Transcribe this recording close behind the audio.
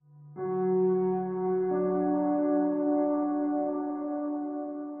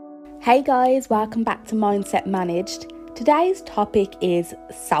Hey guys, welcome back to Mindset Managed. Today's topic is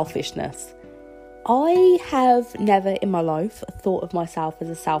selfishness. I have never in my life thought of myself as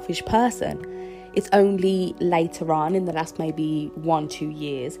a selfish person. It's only later on in the last maybe 1-2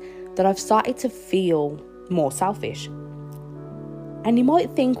 years that I've started to feel more selfish. And you might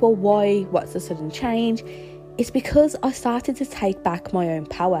think, well, why? What's the sudden change? It's because I started to take back my own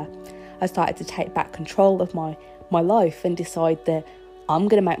power. I started to take back control of my life and decide that I'm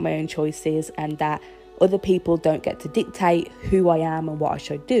going to make my own choices and that other people don't get to dictate who I am and what I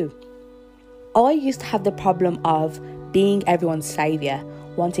should do. I used to have the problem of being everyone's saviour,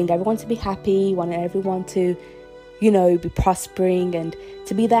 wanting everyone to be happy, wanting everyone to, be prospering and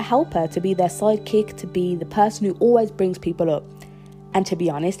to be their helper, to be their sidekick, to be the person who always brings people up. And to be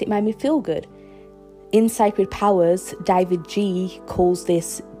honest, it made me feel good. In Sacred Powers, David G calls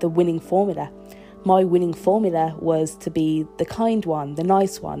this the winning formula. My winning formula was to be the kind one, the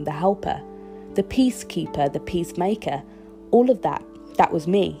nice one, the helper, the peacekeeper, the peacemaker. All of that was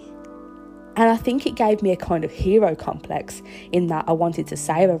me. And I think it gave me a kind of hero complex in that I wanted to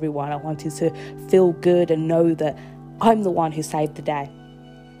save everyone. I wanted to feel good and know that I'm the one who saved the day.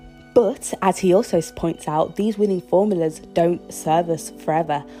 But as he also points out, these winning formulas don't serve us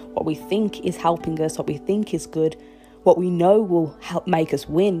forever. What we think is helping us, what we think is good, what we know will help make us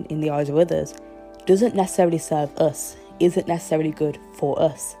win in the eyes of others, doesn't necessarily serve us, isn't necessarily good for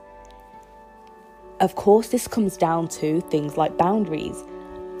us. Of course, this comes down to things like boundaries.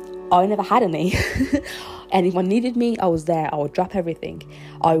 I never had any. Anyone needed me, I was there. I would drop everything.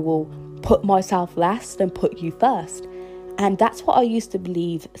 I will put myself last and put you first. And that's what I used to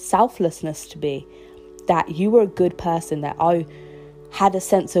believe selflessness to be. That you were a good person, that I had a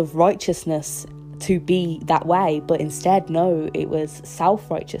sense of righteousness to be that way. But instead, no, it was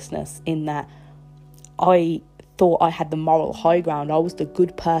self-righteousness in that I thought I had the moral high ground. I was the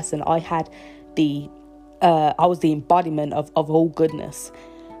good person. I was the embodiment of all goodness.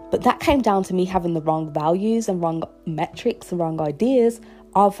 But that came down to me having the wrong values and wrong metrics and wrong ideas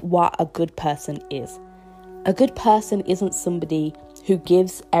of what a good person is. A good person isn't somebody who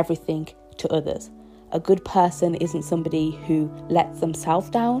gives everything to others. A good person isn't somebody who lets themselves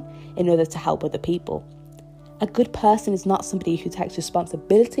down in order to help other people. A good person is not somebody who takes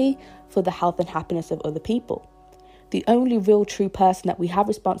responsibility for the health and happiness of other people. The only real true person that we have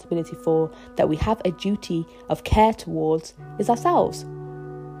responsibility for, that we have a duty of care towards, is ourselves.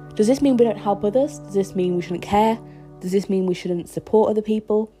 Does this mean we don't help others? Does this mean we shouldn't care? Does this mean we shouldn't support other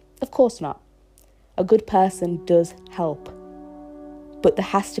people? Of course not. A good person does help. But there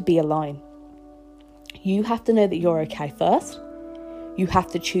has to be a line. You have to know that you're okay first. You have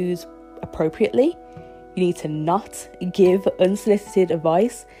to choose appropriately. You need to not give unsolicited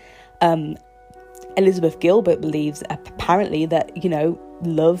advice. Elizabeth Gilbert believes apparently that,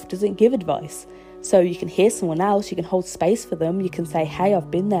 love doesn't give advice. So you can hear someone else, you can hold space for them. You can say, hey,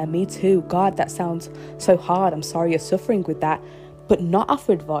 I've been there, me too. God, that sounds so hard. I'm sorry you're suffering with that. But not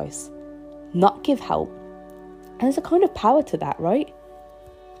offer advice, not give help. And there's a kind of power to that, right?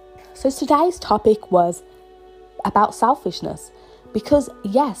 So today's topic was about selfishness. Because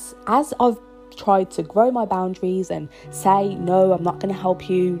yes, as I've tried to grow my boundaries and say, no, I'm not going to help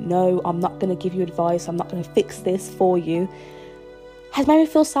you. No, I'm not going to give you advice. I'm not going to fix this for you, has made me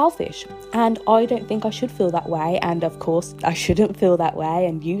feel selfish. And I don't think I should feel that way. And of course, I shouldn't feel that way.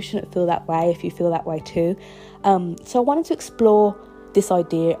 And you shouldn't feel that way if you feel that way too. So I wanted to explore this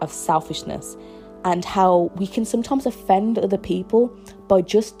idea of selfishness and how we can sometimes offend other people by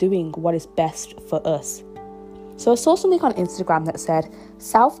just doing what is best for us. So I saw something on Instagram that said,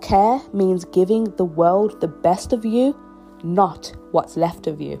 self-care means giving the world the best of you, not what's left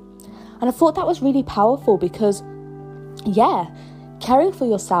of you. And I thought that was really powerful because, caring for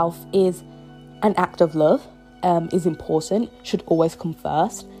yourself is an act of love, is important, should always come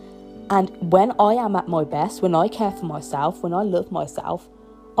first. And when I am at my best, when I care for myself, when I love myself,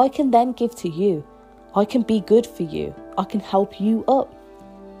 I can then give to you. I can be good for you. I can help you up.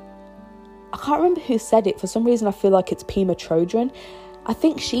 I can't remember who said it. For some reason, I feel like it's Pema Chodron. I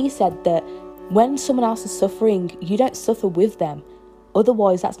think she said that when someone else is suffering, you don't suffer with them.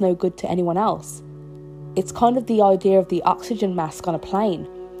 Otherwise, that's no good to anyone else. It's kind of the idea of the oxygen mask on a plane.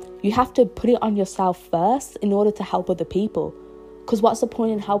 You have to put it on yourself first in order to help other people. Because what's the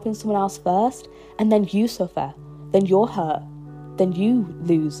point in helping someone else first and then you suffer, then you're hurt, then you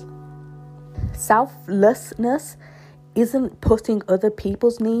lose? Selflessness isn't putting other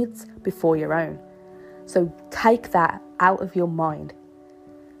people's needs before your own. So take that out of your mind.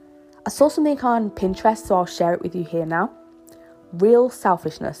 I saw something on Pinterest, so I'll share it with you here now. Real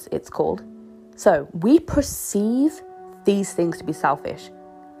selfishness, it's called. So we perceive these things to be selfish.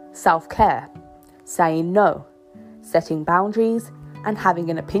 self-care, saying no, setting boundaries, and having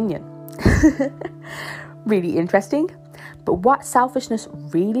an opinion. Really interesting. But what selfishness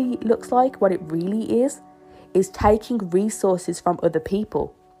really looks like, what it really is taking resources from other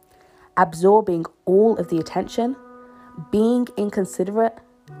people, absorbing all of the attention, being inconsiderate,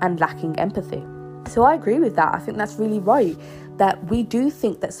 and lacking empathy. So I agree with that. I think that's really right. That we do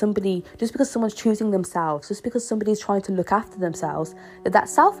think that somebody, just because someone's choosing themselves, just because somebody's trying to look after themselves,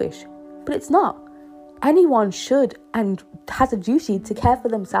 that's selfish. But it's not. Anyone should and has a duty to care for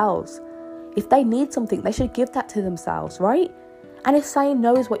themselves. If they need something, they should give that to themselves, right? And if saying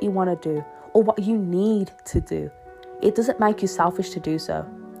no is what you want to do or what you need to do, it doesn't make you selfish to do so.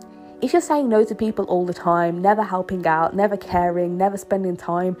 If you're saying no to people all the time, never helping out, never caring, never spending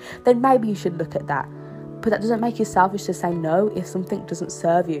time, then maybe you should look at that. But that doesn't make you selfish to say no if something doesn't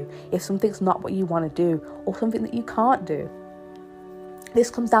serve you, if something's not what you want to do, or something that you can't do. This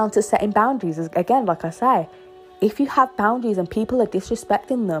comes down to setting boundaries. Again, like I say, if you have boundaries and people are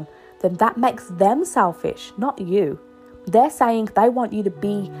disrespecting them, then that makes them selfish, not you. They're saying they want you to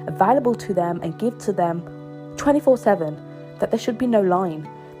be available to them and give to them 24/7, that there should be no line,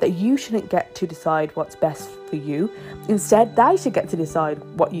 that you shouldn't get to decide what's best for you. Instead, they should get to decide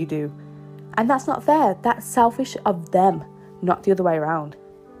what you do. And that's not fair. That's selfish of them, not the other way around.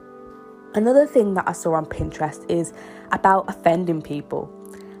 Another thing that I saw on Pinterest is about offending people.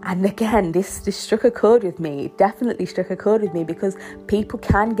 And again, this struck a chord with me. It definitely struck a chord with me because people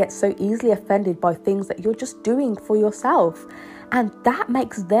can get so easily offended by things that you're just doing for yourself. And that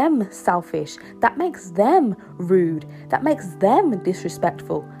makes them selfish. That makes them rude. That makes them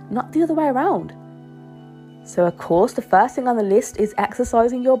disrespectful, not the other way around. So of course, the first thing on the list is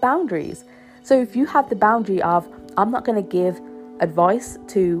exercising your boundaries. So if you have the boundary of, I'm not going to give advice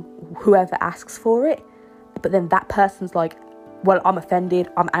to whoever asks for it, but then that person's like, well, I'm offended,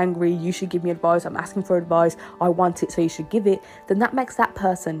 I'm angry, you should give me advice, I'm asking for advice, I want it, so you should give it, then that makes that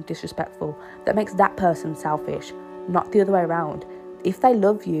person disrespectful. That makes that person selfish, not the other way around. If they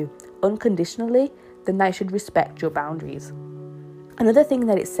love you unconditionally, then they should respect your boundaries. Another thing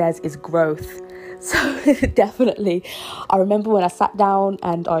that it says is growth. So definitely, I remember when I sat down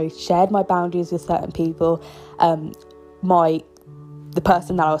and I shared my boundaries with certain people, the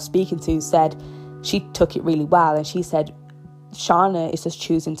person that I was speaking to said she took it really well, and she said, Shana is just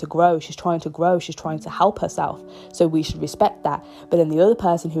choosing to grow. She's trying to grow. She's trying to help herself. So we should respect that. But then the other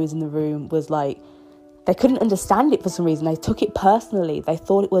person who was in the room was like, they couldn't understand it for some reason. They took it personally. They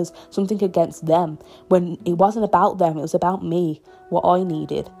thought it was something against them when it wasn't about them. It was about me, what I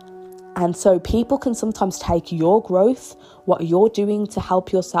needed. And so people can sometimes take your growth, what you're doing to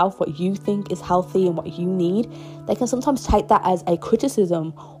help yourself, what you think is healthy and what you need. They can sometimes take that as a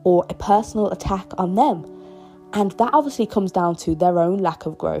criticism or a personal attack on them. And that obviously comes down to their own lack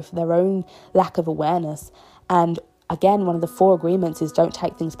of growth, their own lack of awareness. And again, one of the 4 agreements is don't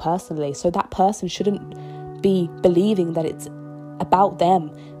take things personally. So that person shouldn't be believing that it's about them.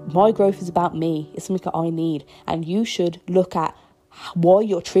 My growth is about me. It's something that I need. And you should look at why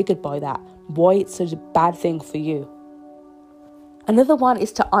you're triggered by that, why it's such a bad thing for you. Another one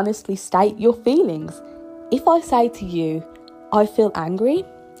is to honestly state your feelings. If I say to you, I feel angry,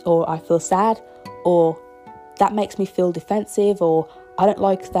 or I feel sad, or that makes me feel defensive, or I don't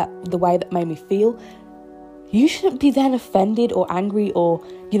like the way that made me feel, you shouldn't be then offended or angry or,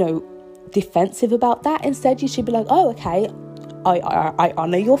 defensive about that. Instead, you should be like, oh, okay, I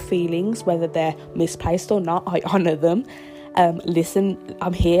honour your feelings, whether they're misplaced or not, I honour them. Listen,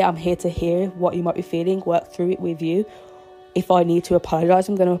 I'm here to hear what you might be feeling, work through it with you. If I need to apologise,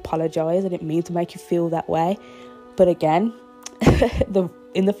 I'm going to apologise. I didn't mean to make you feel that way. But again,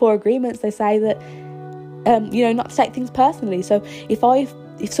 in the 4 agreements, they say that, not to take things personally. So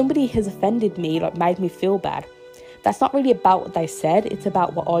if somebody has offended me, like made me feel bad, that's not really about what they said. It's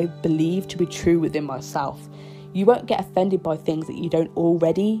about what I believe to be true within myself. You won't get offended by things that you don't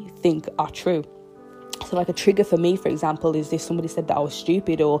already think are true. So like a trigger for me, for example, is if somebody said that I was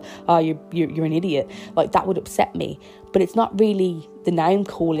stupid or, oh, you're an idiot. Like that would upset me. But it's not really the name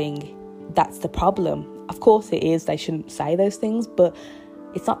calling that's the problem. Of course it is. They shouldn't say those things. But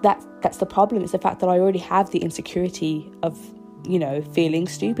it's not that's the problem. It's the fact that I already have the insecurity of, feeling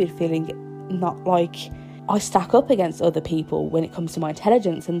stupid, feeling not like I stack up against other people when it comes to my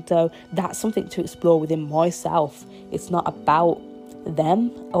intelligence. And so that's something to explore within myself. It's not about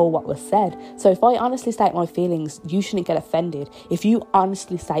them or what was said. So if I honestly state my feelings, you shouldn't get offended. If you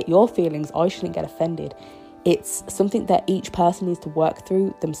honestly state your feelings, I shouldn't get offended. It's something that each person needs to work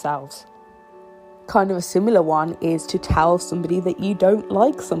through themselves. Kind of a similar one is to tell somebody that you don't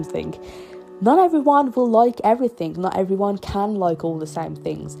like something. Not everyone will like everything. Not everyone can like all the same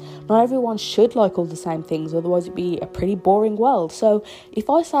things. Not everyone should like all the same things, otherwise it'd be a pretty boring world. So if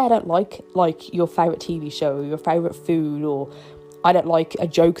I say I don't like your favourite TV show, or your favourite food, or I don't like a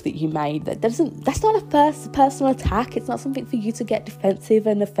joke that you made, that's not a personal attack. It's not something for you to get defensive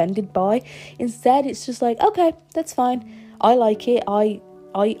and offended by. Instead, it's just like, okay, that's fine. I like it. I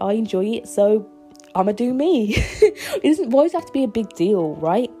enjoy it, so I'ma do me. It doesn't always have to be a big deal,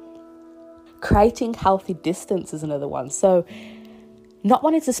 right? Creating healthy distance is another one. So not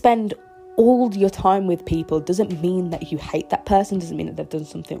wanting to spend all your time with people doesn't mean that you hate that person, doesn't mean that they've done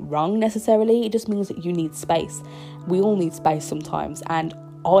something wrong necessarily. It just means that you need space. We all need space sometimes, and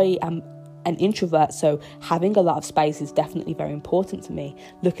I am an introvert, so having a lot of space is definitely very important to me.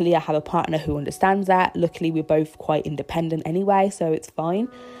 Luckily, I have a partner who understands that. Luckily, we're both quite independent anyway, so it's fine.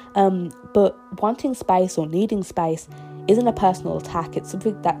 But wanting space or needing space isn't a personal attack. It's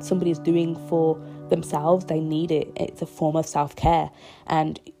something that somebody is doing for themselves. They need it. It's a form of self-care,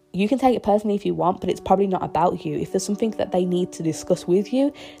 and you can take it personally if you want, but it's probably not about you. If there's something that they need to discuss with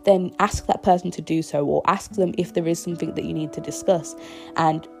you, then ask that person to do so, or ask them if there is something that you need to discuss,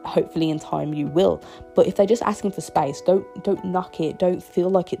 and hopefully in time you will. But if they're just asking for space, don't knock it. Don't feel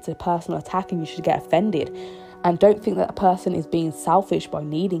like it's a personal attack and you should get offended, and don't think that a person is being selfish by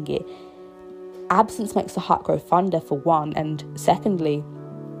needing it. Absence makes the heart grow fonder, for one, and secondly,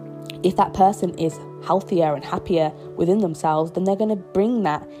 if that person is healthier and happier within themselves, then they're going to bring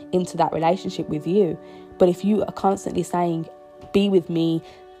that into that relationship with you. But if you are constantly saying, be with me,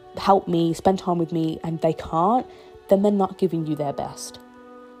 help me, spend time with me, and they can't, then they're not giving you their best.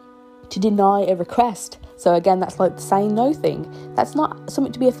 To deny a request. So again, that's like the saying no thing. That's not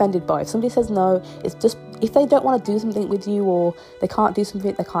something to be offended by. If somebody says no, it's just, if they don't want to do something with you, or they can't do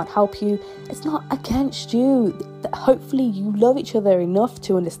something, they can't help you, it's not against you. Hopefully you love each other enough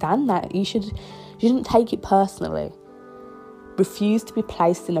to understand that. You shouldn't take it personally. Refuse to be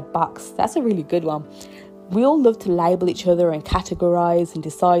placed in a box. That's a really good one. We all love to label each other and categorize and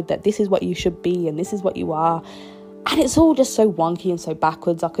decide that this is what you should be and this is what you are. And it's all just so wonky and so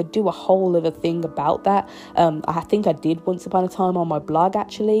backwards. I could do a whole other thing about that. I think I did once upon a time on my blog,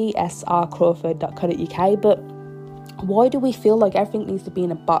 actually, srcrawford.co.uk. But why do we feel like everything needs to be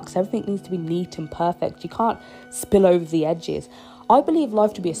in a box? Everything needs to be neat and perfect. You can't spill over the edges. I believe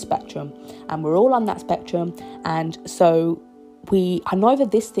life to be a spectrum, and we're all on that spectrum. And so we are neither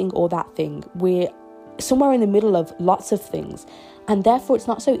this thing or that thing. We're somewhere in the middle of lots of things. And therefore, it's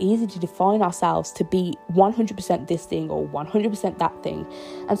not so easy to define ourselves to be 100% this thing or 100% that thing.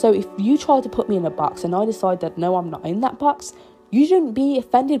 And so if you try to put me in a box and I decide that, no, I'm not in that box, you shouldn't be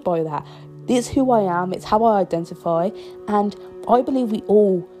offended by that. It's who I am. It's how I identify. And I believe we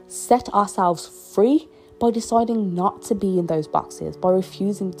all set ourselves free by deciding not to be in those boxes, by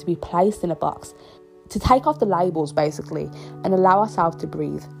refusing to be placed in a box, to take off the labels, basically, and allow ourselves to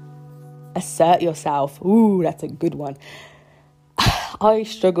breathe. Assert yourself. Ooh, that's a good one. I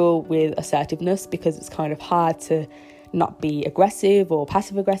struggle with assertiveness because it's kind of hard to not be aggressive or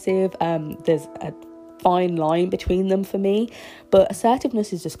passive aggressive. There's a fine line between them for me. But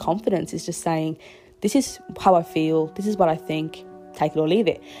assertiveness is just confidence. It's just saying, this is how I feel. This is what I think. Take it or leave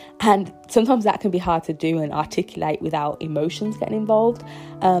it. And sometimes that can be hard to do and articulate without emotions getting involved.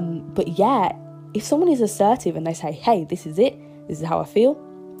 But yeah, if someone is assertive and they say, hey, this is it. This is how I feel.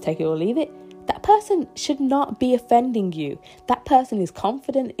 Take it or leave it. That person should not be offending you. That person is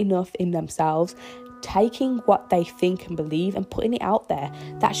confident enough in themselves, taking what they think and believe and putting it out there.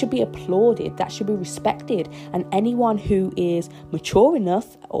 That should be applauded. That should be respected. And anyone who is mature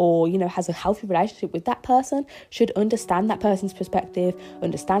enough or, has a healthy relationship with that person should understand that person's perspective,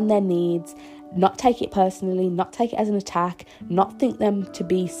 understand their needs, not take it personally, not take it as an attack, not think them to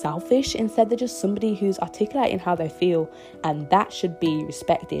be selfish. Instead, they're just somebody who's articulating how they feel, and that should be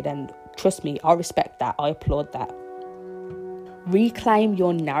respected. And trust me, I respect that. I applaud that. Reclaim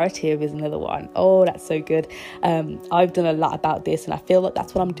your narrative is another one. Oh, that's so good. I've done a lot about this, and I feel like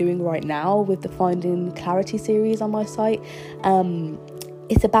that's what I'm doing right now with the Finding Clarity series on my site.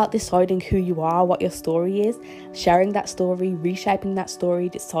 It's about deciding who you are, what your story is, sharing that story, reshaping that story,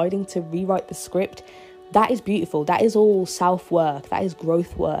 deciding to rewrite the script. That is beautiful. That is all self-work. That is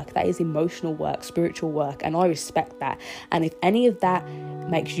growth work. That is emotional work, spiritual work. And I respect that. And if any of that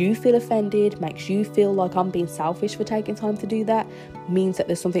makes you feel offended, makes you feel like I'm being selfish for taking time to do that, means that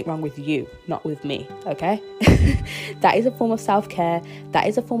there's something wrong with you, not with me, okay? That is a form of self-care. That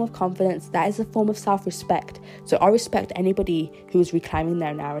is a form of confidence. That is a form of self-respect. So I respect anybody who is reclaiming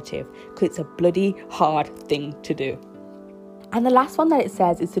their narrative, because it's a bloody hard thing to do. And the last one that it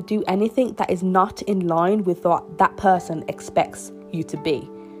says is to do anything that is not in line with what that person expects you to be.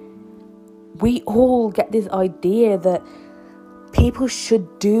 we all get this idea that people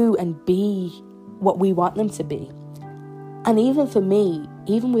should do and be what we want them to be. And even for me,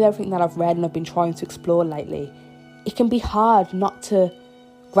 even with everything that I've read and I've been trying to explore lately, it can be hard not to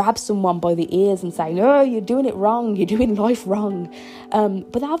grab someone by the ears and say, no, you're doing it wrong, you're doing life wrong.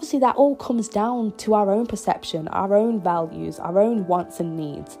 But obviously that all comes down to our own perception, our own values, our own wants and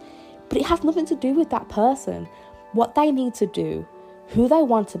needs. But it has nothing to do with that person. What they need to do, who they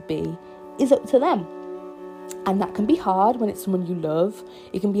want to be, is up to them. And that can be hard when it's someone you love.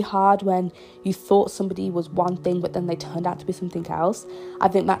 It can be hard when you thought somebody was one thing, but then they turned out to be something else. I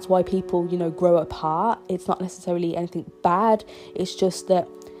think that's why people, grow apart. It's not necessarily anything bad. It's just that,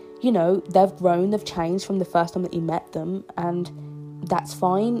 they've grown, they've changed from the first time that you met them, and that's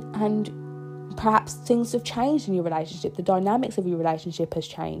fine. And perhaps things have changed in your relationship. The dynamics of your relationship has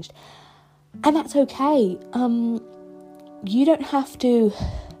changed. And that's okay. You don't have to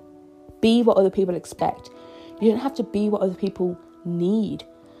be what other people expect. You don't have to be what other people need.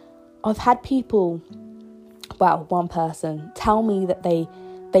 I've had people, one person, tell me that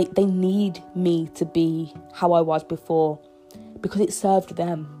they need me to be how I was before because it served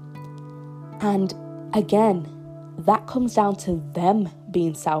them. And again, that comes down to them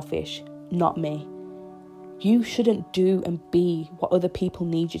being selfish, not me. You shouldn't do and be what other people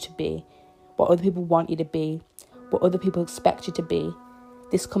need you to be, what other people want you to be, what other people expect you to be.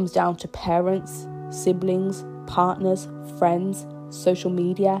 This comes down to parents, siblings, partners, friends, social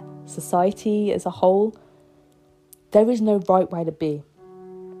media, society as a whole. There is no right way to be.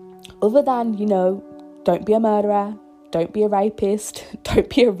 Other than, don't be a murderer, don't be a rapist, don't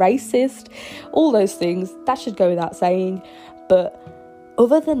be a racist, all those things, that should go without saying. But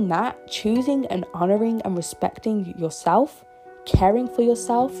other than that, choosing and honouring and respecting yourself, caring for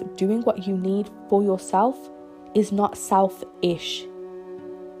yourself, doing what you need for yourself is not selfish.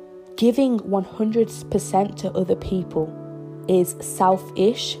 Giving 100% to other people is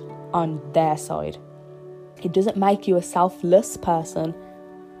selfish on their side. It doesn't make you a selfless person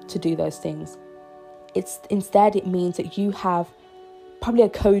to do those things. Instead, it means that you have probably a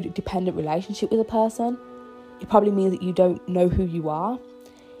codependent relationship with a person. It probably means that you don't know who you are.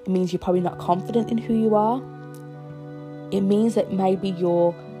 It means you're probably not confident in who you are. It means that maybe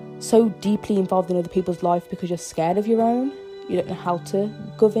you're so deeply involved in other people's life because you're scared of your own. You don't know how to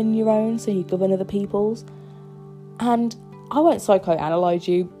govern your own, so you govern other people's. And I won't psychoanalyze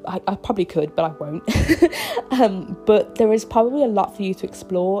you. I probably could, but I won't. But there is probably a lot for you to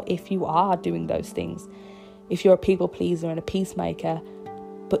explore if you are doing those things. If you're a people pleaser and a peacemaker,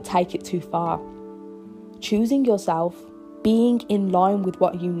 but take it too far. Choosing yourself, being in line with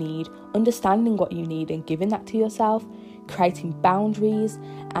what you need, understanding what you need and giving that to yourself, creating boundaries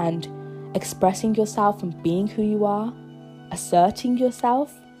and expressing yourself and being who you are, asserting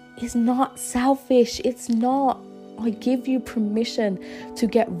yourself is not selfish. It's not. I give you permission to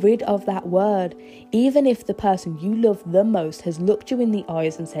get rid of that word. Even if the person you love the most has looked you in the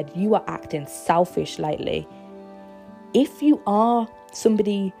eyes and said, you are acting selfish lately. If you are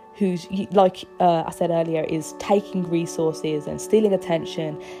somebody who's, like I said earlier, is taking resources and stealing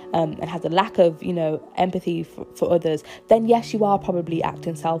attention and has a lack of, empathy for others, then yes, you are probably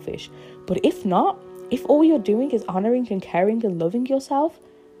acting selfish. But if not, if all you're doing is honouring and caring and loving yourself,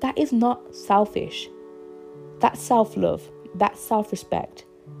 that is not selfish. That's self-love. That's self-respect.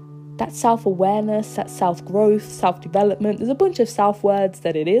 That's self-awareness. That's self-growth, self-development. There's a bunch of self-words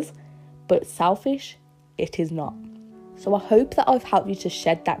that it is, but selfish, it is not. So I hope that I've helped you to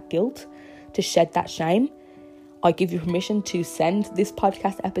shed that guilt, to shed that shame. I give you permission to send this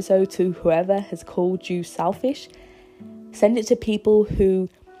podcast episode to whoever has called you selfish. Send it to people who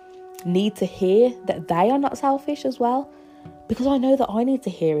need to hear that they are not selfish as well, because I know that I need to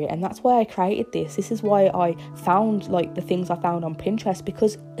hear it, and that's why I created this. This is why I found the things I found on Pinterest,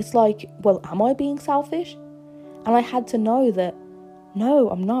 because it's am I being selfish? And I had to know that no,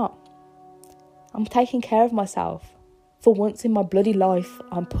 I'm not. I'm taking care of myself. For once in my bloody life,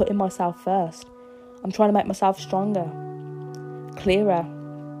 I'm putting myself first. I'm trying to make myself stronger, clearer,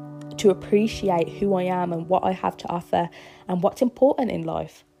 to appreciate who I am and what I have to offer and what's important in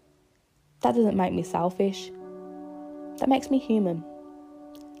life. That doesn't make me selfish. That makes me human.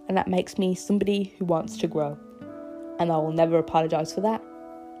 And that makes me somebody who wants to grow. And I will never apologise for that.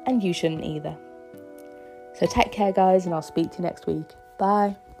 And you shouldn't either. So take care, guys, and I'll speak to you next week.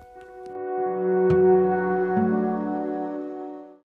 Bye.